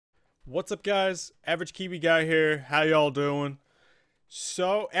What's up, guys? Average Kiwi Guy here. How y'all doing?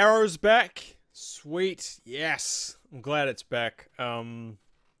 So, Arrow's back. Sweet. Yes. I'm glad it's back. I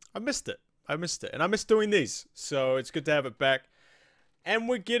missed it. And I missed doing these. So, it's good to have it back. And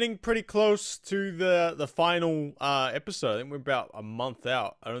we're getting pretty close to the final episode. I think we're about a month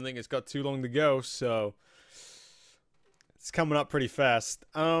out. I don't think it's got too long to go, so it's coming up pretty fast.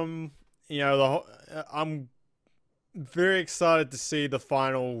 I'm very excited to see the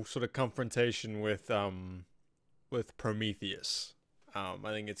final sort of confrontation with Prometheus. I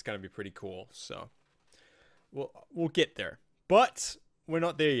think it's gonna be pretty cool. So we'll get there, but we're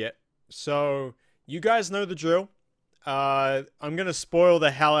not there yet. So you guys know the drill. I'm gonna spoil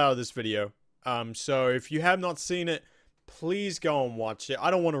the hell out of this video. So if you have not seen it, please go and watch it. I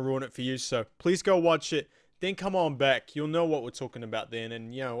don't want to ruin it for you, so please go watch it. Then come on back. You'll know what we're talking about then,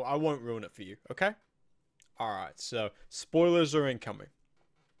 and I won't ruin it for you. Okay? Alright, so spoilers are incoming.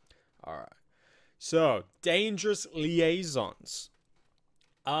 Alright. So, Dangerous Liaisons.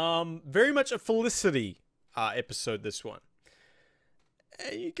 Very much a Felicity episode, this one.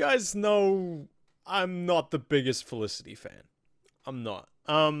 And you guys know I'm not the biggest Felicity fan. I'm not.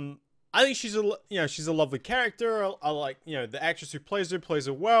 I think she's a lovely character. I like, the actress who plays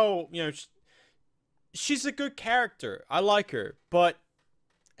her well. She's a good character. I like her, but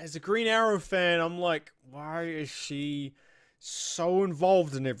as a Green Arrow fan, I'm like, why is she so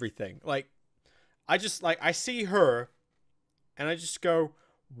involved in everything? Like, I see her, and I just go,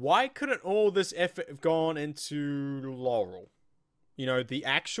 why couldn't all this effort have gone into Laurel? The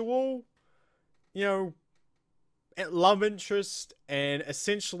actual, love interest, and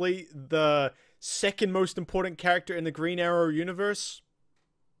essentially the second most important character in the Green Arrow universe?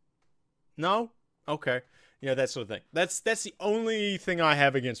 No? Okay. That sort of thing. That's the only thing I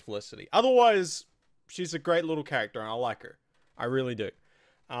have against Felicity. Otherwise, she's a great little character, and I like her. I really do.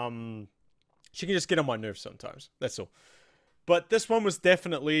 She can just get on my nerves sometimes. That's all. But this one was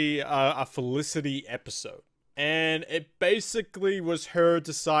definitely a Felicity episode. And it basically was her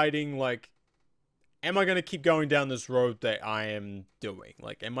deciding, like, am I going to keep going down this road that I am doing?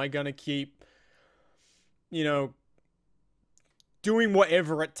 Like, am I going to keep, doing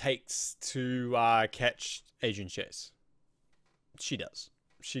whatever it takes to catch Agent Chase? She does.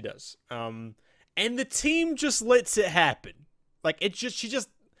 And the team just lets it happen. Like,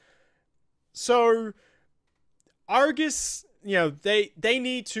 so Argus, they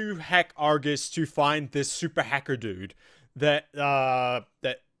need to hack Argus to find this super hacker dude that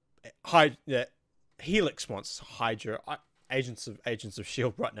Helix wants. Hydra, Agents of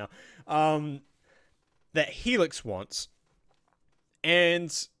S.H.I.E.L.D. right now. That Helix wants.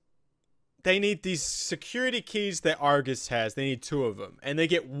 And they need these security keys that Argus has. They need 2 of them. And they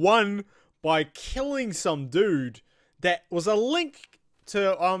get one by killing some dude that was a link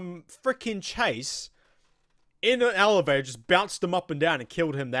to freaking Chase in an elevator. Just bounced him up and down and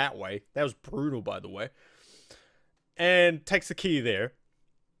killed him that way. That was brutal, by the way. And takes the key there.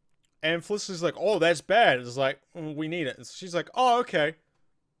 And Felicity's like, oh, that's bad. It's like, we need it. And she's like, oh, okay.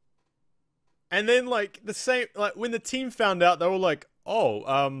 And then, like, when the team found out, they were like,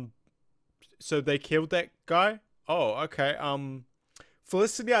 oh, so they killed that guy? Oh, okay.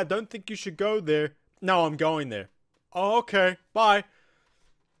 Felicity, I don't think you should go there. No, I'm going there. Oh, okay. Bye.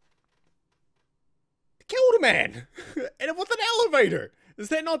 Killed a man! And it was an elevator! Is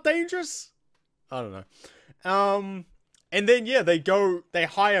that not dangerous? I don't know. And then, yeah, they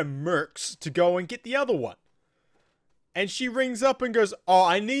hire mercs to go and get the other one. And she rings up and goes, oh,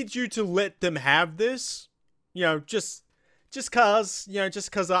 I need you to let them have this. Just cause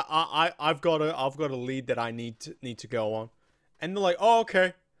I've got a lead that I need to go on. And they're like, oh,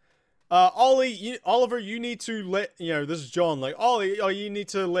 okay. Oliver, you need to let, this is John, like, Ollie, you need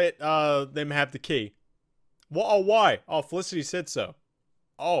to let, them have the key. What? Oh, why? Oh, Felicity said so.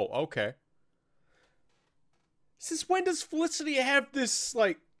 Oh, okay. Since when does Felicity have this,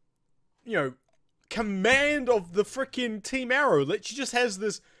 like, command of the freaking Team Arrow? That she just has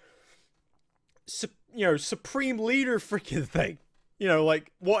this, supreme leader freaking thing.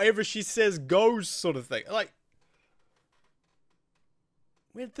 Like, whatever she says goes sort of thing. Like,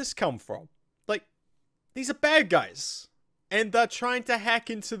 where did this come from? Like, these are bad guys. And they're trying to hack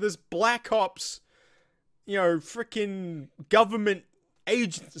into this Black Ops, freaking government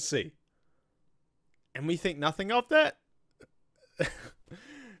agency. And we think nothing of that?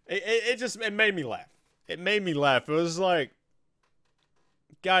 It made me laugh. It made me laugh. It was like,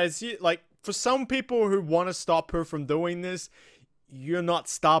 guys, for some people who want to stop her from doing this, you're not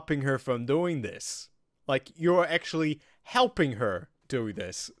stopping her from doing this. Like, you're actually helping her do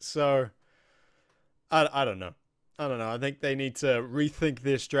this. So, I don't know. I don't know. I think they need to rethink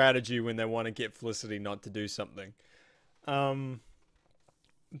their strategy when they want to get Felicity not to do something. Um,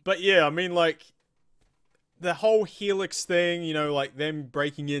 but yeah, I mean, like, the whole Helix thing, you know, like them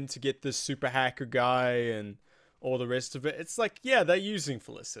breaking in to get this super hacker guy and all the rest of it. It's like, yeah, they're using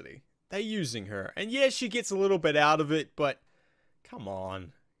Felicity. They're using her. And yeah, she gets a little bit out of it, but come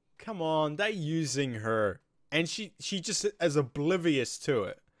on. Come on, they're using her. And she just is oblivious to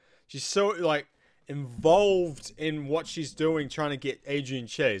it. She's so, like, involved in what she's doing, trying to get Adrian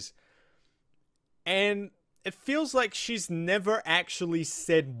Chase. And it feels like she's never actually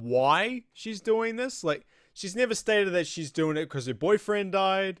said why she's doing this. Like, she's never stated that she's doing it because her boyfriend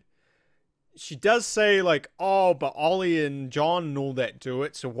died. She does say, like, oh, but Ollie and John and all that do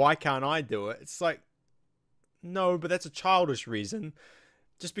it, so why can't I do it? It's like, no, but that's a childish reason.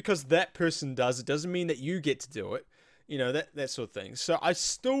 Just because that person does it doesn't mean that you get to do it. You know, that sort of thing. So I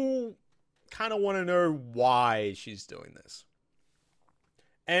still kind of want to know why she's doing this.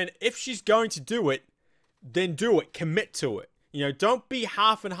 And if she's going to do it, then do it. Commit to it. You know, don't be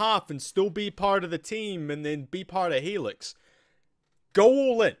half and half and still be part of the team and then be part of Helix. Go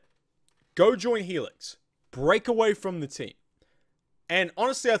all in. Go join Helix. Break away from the team. And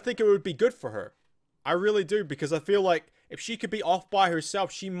honestly, I think it would be good for her. I really do, because I feel like if she could be off by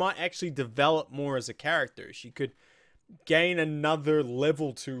herself, she might actually develop more as a character. She could gain another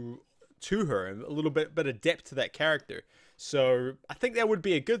level to her, a little bit of depth to that character. So I think that would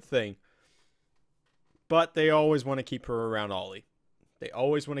be a good thing. But they always want to keep her around Ollie. They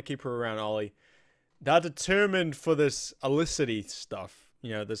always want to keep her around Ollie. They're determined for this Felicity stuff.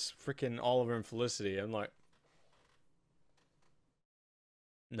 You know, this freaking Oliver and Felicity. I'm like,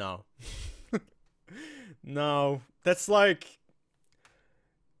 no. No. That's like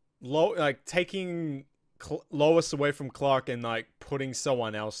taking Lois away from Clark and like putting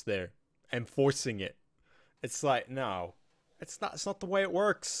someone else there and forcing it. It's like, no. It's not the way it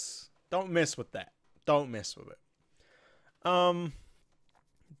works. Don't mess with that. Don't mess with it.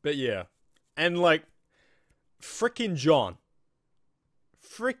 But yeah. And like, freaking John.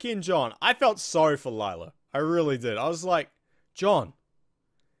 I felt sorry for Lila. I really did. I was like, John,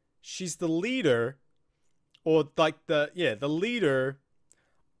 she's the leader, or like the leader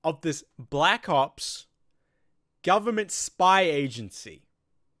of this Black Ops government spy agency.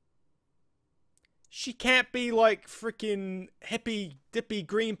 She can't be like freaking hippy dippy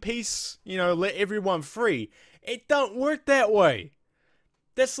Greenpeace, you know, let everyone free. It don't work that way.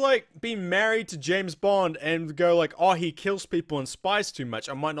 That's like being married to James Bond and go like, oh, he kills people and spies too much.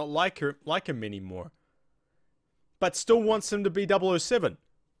 I might not like him anymore. But still wants him to be 007.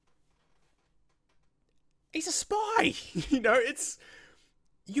 He's a spy. You know,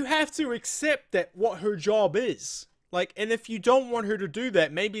 you have to accept that what her job is. Like, and if you don't want her to do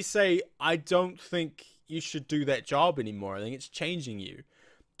that, maybe say, I don't think you should do that job anymore. I think it's changing you.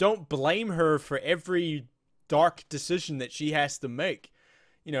 Don't blame her for every dark decision that she has to make.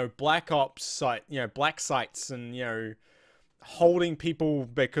 You know, black sites and, you know, holding people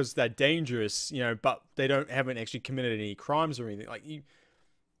because they're dangerous, you know, but they haven't actually committed any crimes or anything. Like,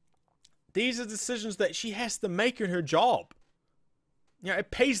 these are decisions that she has to make in her job. You know, it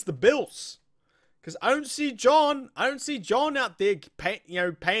pays the bills. Because I don't see John out there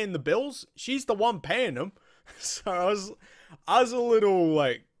paying the bills. She's the one paying them. So I was a little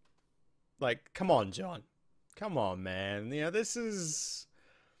like, come on, John. Come on, man. You know, this is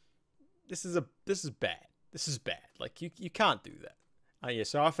bad. This is bad. Like, you can't do that. Yeah,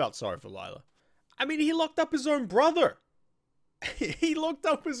 so I felt sorry for Lila. I mean, he locked up his own brother. He locked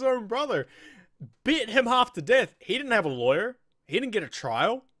up his own brother. Beat him half to death. He didn't have a lawyer. He didn't get a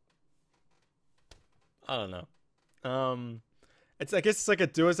trial. I don't know. I guess it's like a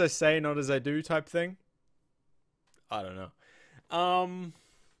do as I say, not as I do type thing. I don't know.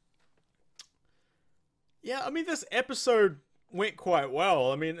 Yeah, I mean, this episode went quite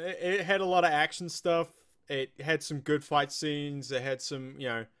well. I mean, it had a lot of action stuff. It had some good fight scenes. It had some, you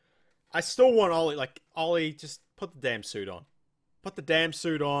know, I still want Ollie, just put the damn suit on. Put the damn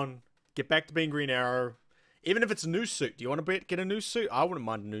suit on. Get back to being Green Arrow. Even if it's a new suit. Do you want to get a new suit? I wouldn't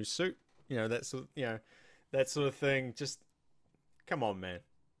mind a new suit. You know, that sort of thing. Just, come on, man.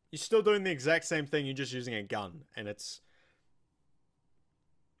 You're still doing the exact same thing. You're just using a gun. And it's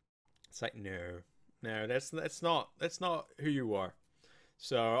like, no, that's not who you are.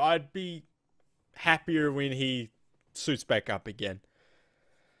 So I'd be happier when he suits back up again.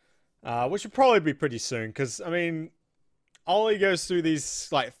 Which would probably be pretty soon. Because, I mean, Ollie goes through these,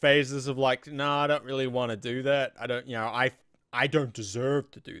 like, phases of, like, nah, I don't really want to do that. I don't deserve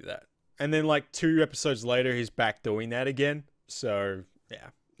to do that. And then, like, 2 episodes later, he's back doing that again. So, yeah.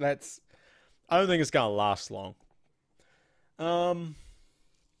 I don't think it's going to last long. Um,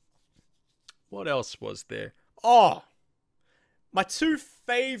 what else was there? Oh, my two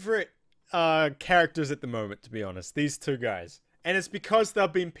favorite characters at the moment, to be honest. These two guys. And it's because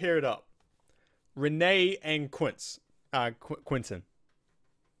they've been paired up. Renee and Quentin.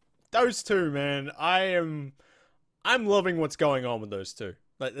 Those two, man. I'm loving what's going on with those two.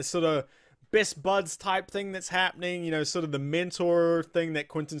 Like the sort of best buds type thing that's happening, you know, sort of the mentor thing that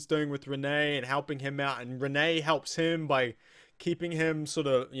Quentin's doing with Renee and helping him out, and Renee helps him by keeping him sort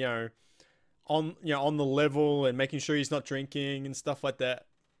of, on the level and making sure he's not drinking and stuff like that.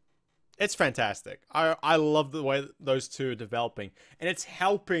 It's fantastic. I love the way those two are developing, and it's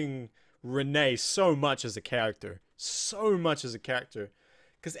helping Renee so much as a character. So much as a character.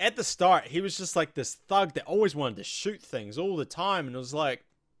 Because at the start, he was just like this thug that always wanted to shoot things all the time. And it was like,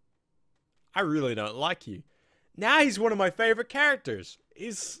 I really don't like you. Now he's one of my favorite characters.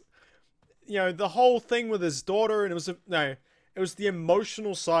 He's, the whole thing with his daughter. And it was the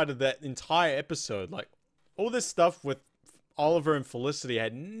emotional side of that entire episode. Like, all this stuff with Oliver and Felicity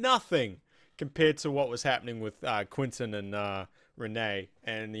had nothing compared to what was happening with Quentin and Renee.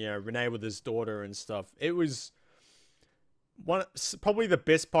 And, Renee with his daughter and stuff. It was... probably the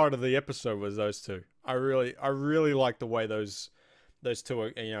best part of the episode was those two. I really like the way those two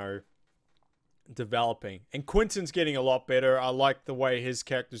are, developing. And Quentin's getting a lot better. I like the way his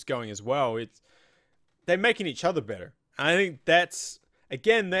character's going as well. They're making each other better. I think that's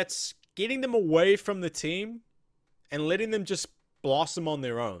getting them away from the team and letting them just blossom on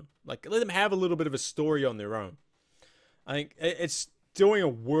their own. Like, let them have a little bit of a story on their own. I think it's doing a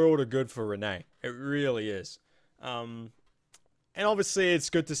world of good for Renee. It really is. And obviously, it's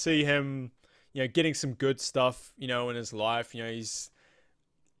good to see him, getting some good stuff, in his life. He's,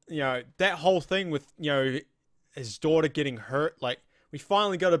 that whole thing with, his daughter getting hurt. Like, we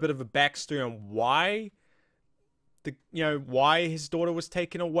finally got a bit of a backstory on why why his daughter was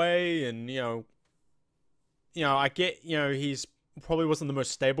taken away. And, I get, he's probably wasn't the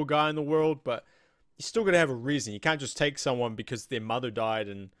most stable guy in the world, but you still got to have a reason. You can't just take someone because their mother died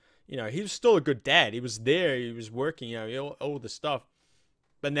and... he was still a good dad. He was there. He was working, all the stuff.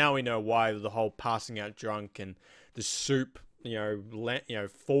 But now we know why the whole passing out drunk and the soup,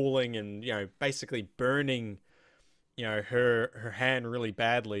 falling and, basically burning, her hand really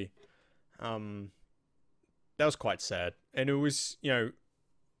badly. That was quite sad. And it was, you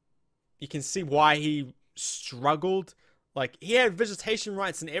can see why he struggled. Like, he had visitation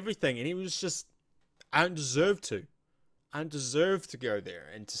rights and everything. And he was just, I don't deserve to. I don't deserve to go there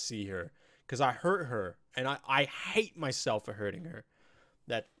and to see her because I hurt her and I hate myself for hurting her.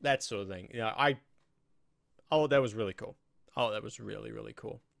 That sort of thing. Oh, that was really cool. Oh, that was really, really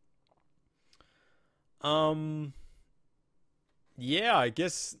cool. Yeah, I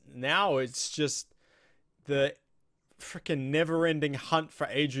guess now it's just the freaking never-ending hunt for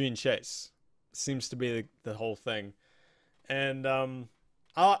Adrian Chase seems to be the whole thing. And,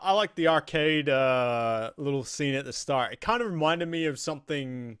 I like the arcade little scene at the start. It kind of reminded me of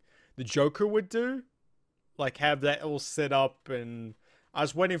something the Joker would do. Like, have that all set up, and I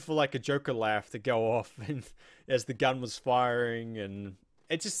was waiting for, like, a Joker laugh to go off and as the gun was firing, and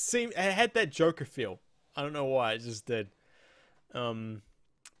it just seemed... It had that Joker feel. I don't know why, it just did.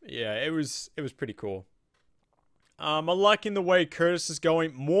 Yeah, it was pretty cool. I'm liking the way Curtis is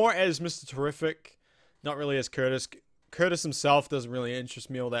going. More as Mr. Terrific, not really as Curtis. Curtis himself doesn't really interest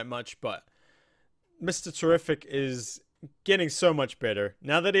me all that much, but Mr. Terrific is getting so much better.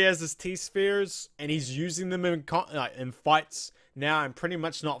 Now that he has his T-spheres and he's using them in fights now and pretty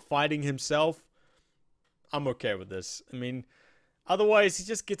much not fighting himself, I'm okay with this. I mean, otherwise he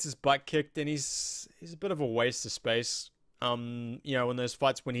just gets his butt kicked and he's a bit of a waste of space. In those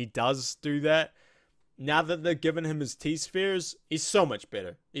fights when he does do that. Now that they're giving him his T-spheres, he's so much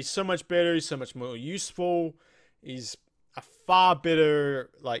better. He's so much better. He's so much more useful. He's a far better,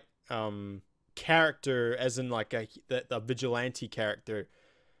 like, character, as in, like, the vigilante character,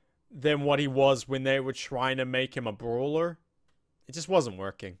 than what he was when they were trying to make him a brawler. It just wasn't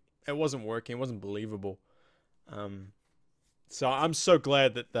working. It wasn't working. It wasn't believable. So I'm so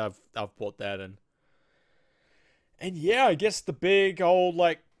glad that I've brought that in. And yeah, I guess the big old,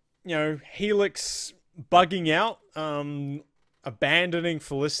 like, Helix bugging out, abandoning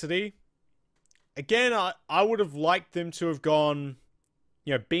Felicity. Again, I would have liked them to have gone,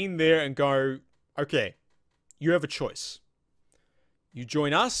 been there and go, okay, you have a choice. You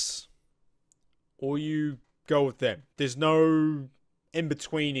join us, or you go with them. There's no in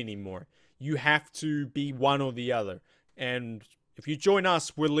between anymore. You have to be one or the other. And if you join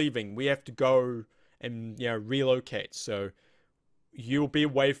us, we're leaving. We have to go and, relocate. So you'll be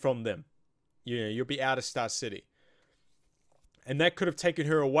away from them. You'll be out of Star City. and that could have taken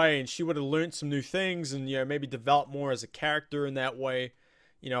her away, and she would have learned some new things, and maybe developed more as a character in that way.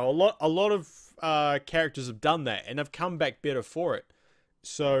 A lot of characters have done that, and have come back better for it.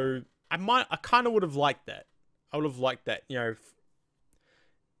 So I kind of would have liked that. I would have liked that,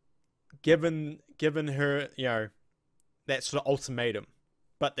 given her, that sort of ultimatum.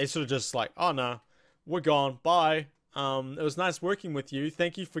 But they sort of just like, oh no, we're gone, bye. It was nice working with you.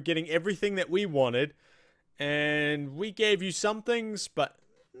 Thank you for getting everything that we wanted, and we gave you some things, but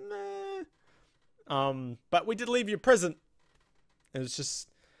but we did leave you a present. It was just,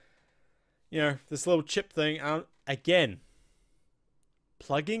 this little chip thing. Again,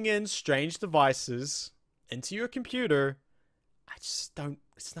 plugging in strange devices into your computer, I just don't.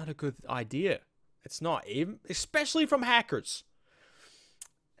 It's not a good idea. It's not, even, especially from hackers.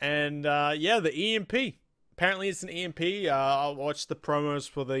 And yeah, the EMP. Apparently, it's an EMP. I'll watch the promos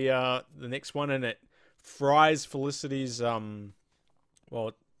for the next one, and it fries Felicity's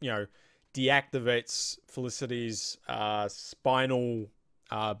deactivates Felicity's spinal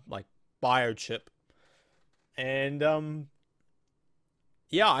like biochip. And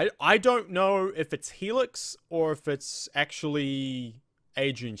yeah, I don't know if it's Helix or if it's actually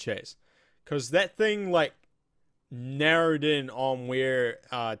Adrian Chase, because that thing like narrowed in on where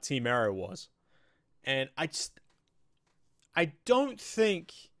Team Arrow was, and I don't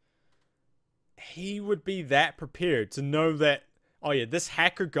think he would be that prepared to know that, oh yeah, this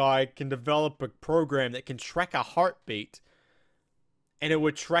hacker guy can develop a program that can track a heartbeat, and it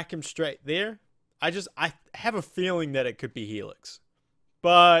would track him straight there. I have a feeling that it could be Helix.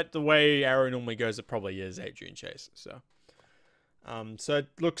 But the way Arrow normally goes, it probably is Adrian Chase. So it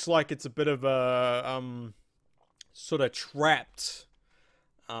looks like it's a bit of a sort of trapped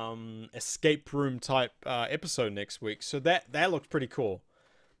escape room type episode next week. So that looks pretty cool.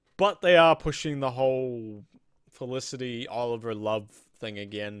 But they are pushing the whole Felicity Oliver love thing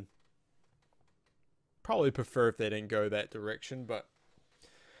again. Probably prefer if they didn't go that direction, but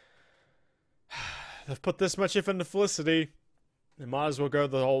they've put this much effort into Felicity. They might as well go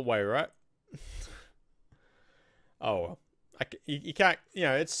the whole way, right? Oh well, you can't.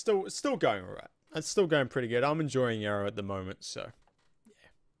 It's still going alright. It's still going pretty good. I'm enjoying Arrow at the moment, so yeah.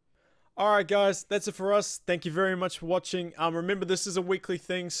 All right, guys, that's it for us. Thank you very much for watching. Remember, this is a weekly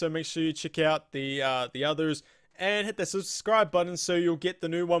thing, so make sure you check out the others and hit that subscribe button so you'll get the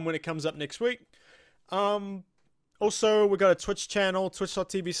new one when it comes up next week. Also, we got a Twitch channel,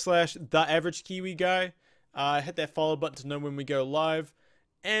 twitch.tv/TheAverageKiwiGuy. Hit that follow button to know when we go live.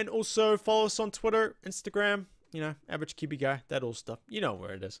 And also follow us on Twitter, Instagram, Average Kiwi Guy, that all stuff. You know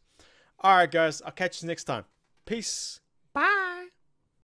where it is. Alright guys, I'll catch you next time. Peace. Bye.